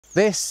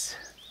This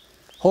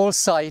whole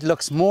site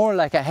looks more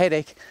like a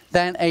headache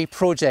than a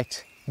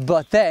project.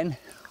 But then,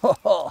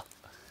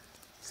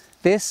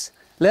 this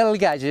little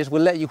gadget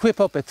will let you whip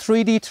up a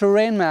 3D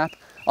terrain map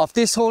of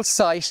this whole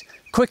site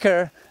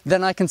quicker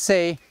than I can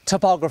say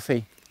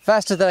topography.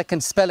 Faster than I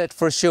can spell it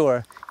for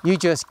sure. You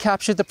just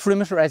capture the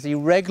perimeter, as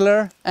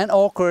irregular and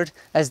awkward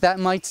as that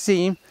might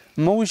seem.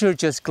 Moasure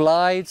just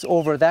glides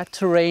over that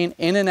terrain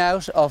in and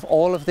out of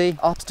all of the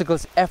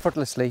obstacles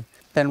effortlessly.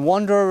 Then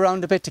wander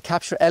around a bit to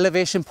capture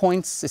elevation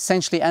points,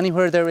 essentially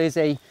anywhere there is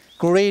a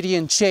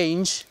gradient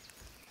change.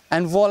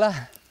 And voila,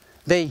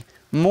 the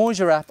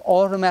Moasure app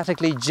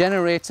automatically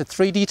generates a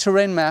 3D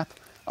terrain map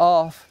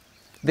of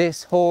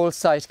this whole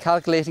site,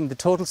 calculating the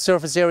total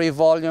surface area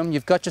volume.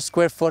 You've got your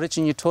square footage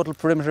and your total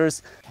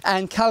perimeters,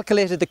 and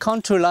calculated the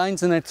contour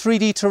lines in a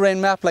 3D terrain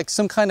map like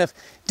some kind of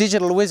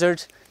digital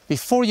wizard.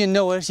 Before you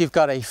know it, you've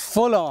got a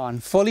full-on,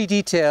 fully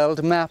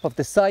detailed map of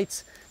the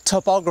site's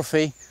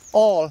topography,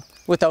 all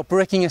without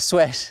breaking a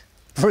sweat.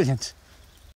 Brilliant.